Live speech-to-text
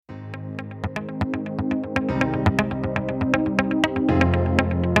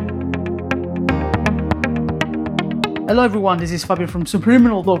Hello everyone, this is Fabio from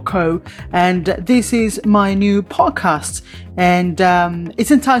Subliminal.co, and this is my new podcast, and it's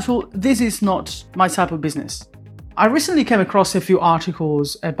entitled This Is Not My Type of Business. I recently came across a few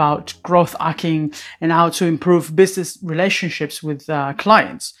articles about growth hacking and how to improve business relationships with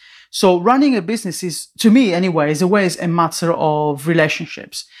clients. So running a business is, to me anyway, is always a matter of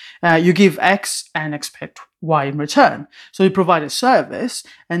relationships. You give X and expect Y in return. So you provide a service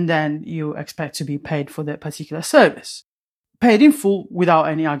and then you expect to be paid for that particular service. Paid in full without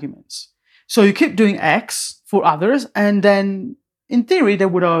any arguments. So you keep doing X for others and then in theory they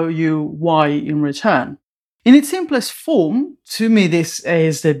would owe you Y in return. In its simplest form, to me this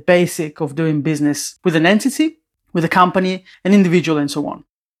is the basic of doing business with an entity, with a company, an individual and so on.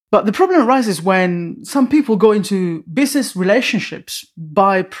 But the problem arises when some people go into business relationships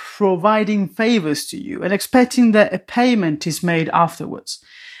by providing favors to you and expecting that a payment is made afterwards.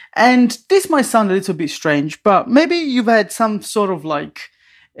 And this might sound a little bit strange, but maybe you've had some sort of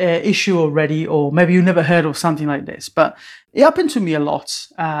issue already, or maybe you never heard of something like this. But it happened to me a lot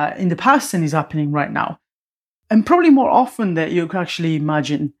in the past and is happening right now. And probably more often than you can actually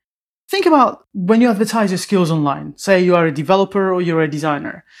imagine. Think about when you advertise your skills online. Say you are a developer or you're a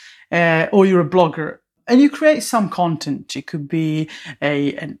designer or you're a blogger and you create some content. It could be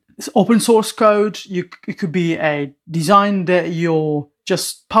an open source code. It could be a design that you're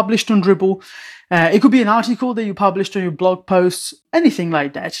just published on Dribbble. It could be an article that you published on your blog posts, anything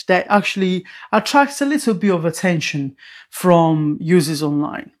like that, that actually attracts a little bit of attention from users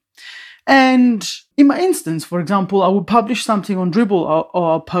online. And in my instance, for example, I would publish something on Dribbble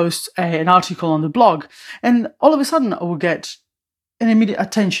or post an article on the blog, and all of a sudden I would get an immediate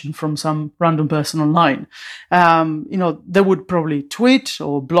attention from some random person online. They would probably tweet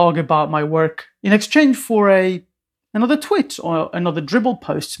or blog about my work in exchange for another tweet or another Dribbble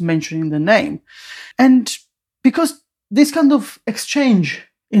post mentioning the name. And because this kind of exchange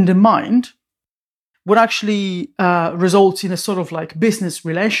in the mind would actually result in a sort of business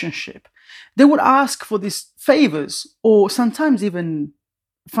relationship, they would ask for these favors or sometimes even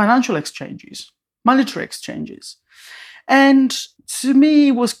financial exchanges, monetary exchanges. And to me,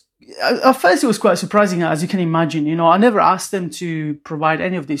 at first it was quite surprising, as you can imagine. I never asked them to provide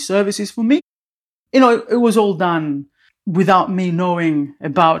any of these services for me. It was all done without me knowing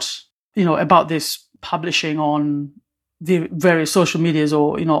about this publishing on the various social medias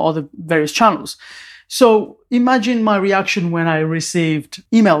or, other various channels. So imagine my reaction when I received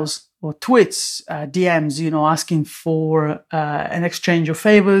emails or tweets, DMs, asking for an exchange of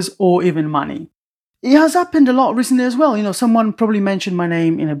favors or even money. It has happened a lot recently as well. Someone probably mentioned my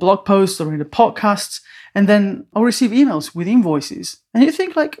name in a blog post or in a podcast, and then I'll receive emails with invoices. And you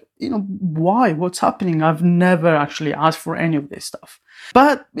think why? What's happening? I've never actually asked for any of this stuff.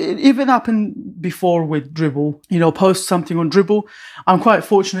 But it even happened before with Dribbble. Post something on Dribbble. I'm quite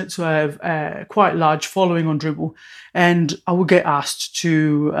fortunate to have a quite large following on Dribbble, and I will get asked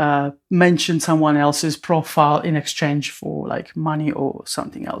to mention someone else's profile in exchange for money or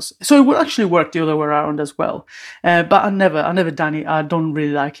something else. So it would actually work the other way around as well. But I never done it. I don't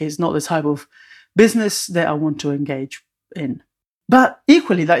really like it. It's not the type of business that I want to engage in. But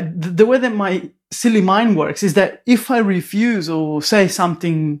equally, the way that my silly mind works is that if I refuse or say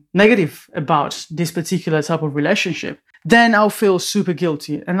something negative about this particular type of relationship, then I'll feel super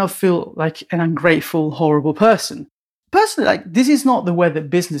guilty and I'll feel like an ungrateful, horrible person. Personally, this is not the way that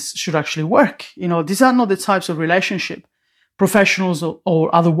business should actually work. These are not the types of relationship, professionals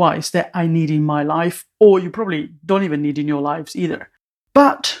or otherwise, that I need in my life, or you probably don't even need in your lives either.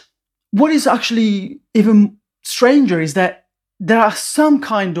 But what is actually even stranger is that there are some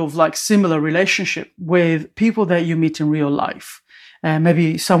kind of similar relationship with people that you meet in real life.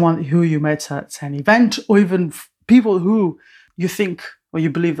 Maybe someone who you met at an event, or even people who you think or you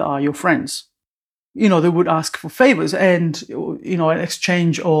believe that are your friends. They would ask for favors and, an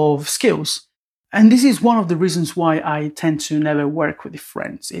exchange of skills. And this is one of the reasons why I tend to never work with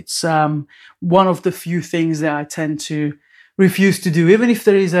friends. It's one of the few things that I tend to refuse to do, even if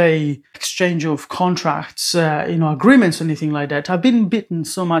there is a exchange of contracts, agreements or anything like that. I've been bitten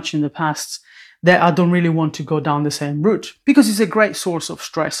so much in the past that I don't really want to go down the same route, because it's a great source of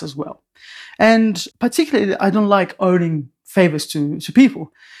stress as well. And particularly, I don't like owing favors to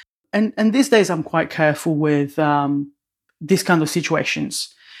people. And these days I'm quite careful with these kind of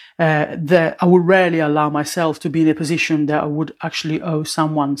situations, that I would rarely allow myself to be in a position that I would actually owe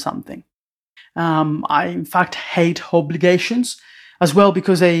someone something. I, in fact, hate obligations as well,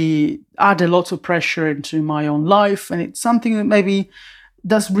 because they add a lot of pressure into my own life, and it's something that maybe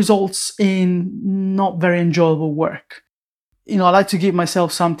does results in not very enjoyable work. I like to give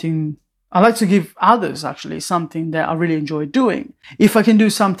myself something I like to give others actually something that I really enjoy doing. If I can do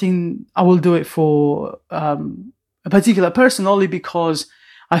something, I will do it for a particular person only because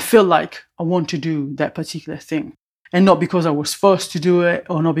I feel like I want to do that particular thing, and not because I was forced to do it,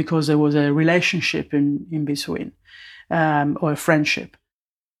 or not because there was a relationship in between, or a friendship.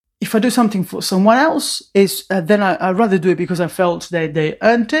 If I do something for someone else, then I'd rather do it because I felt that they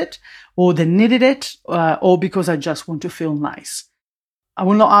earned it, or they needed it, or because I just want to feel nice. I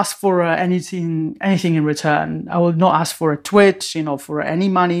will not ask for anything in return. I will not ask for a tweet, for any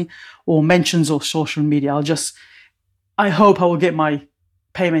money or mentions or social media. I hope I will get my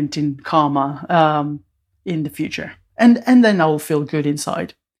payment in karma in the future, and then I will feel good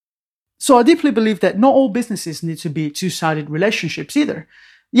inside. So I deeply believe that not all businesses need to be two-sided relationships either.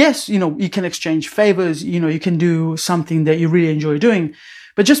 Yes, you can exchange favors. You can do something that you really enjoy doing.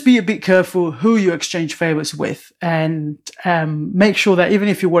 But just be a bit careful who you exchange favors with, and make sure that even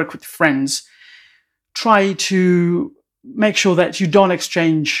if you work with friends, try to make sure that you don't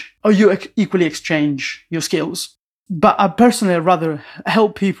exchange, or you equally exchange your skills. But I personally rather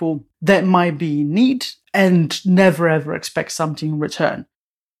help people that might be in need and never ever expect something in return.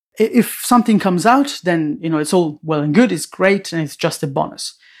 If something comes out, then it's all well and good, it's great, and it's just a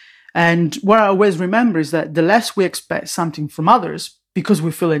bonus. And what I always remember is that the less we expect something from others, because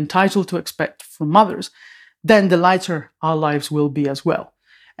we feel entitled to expect from others, then the lighter our lives will be as well.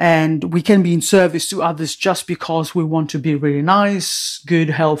 And we can be in service to others just because we want to be really nice, good,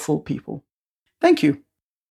 helpful people. Thank you.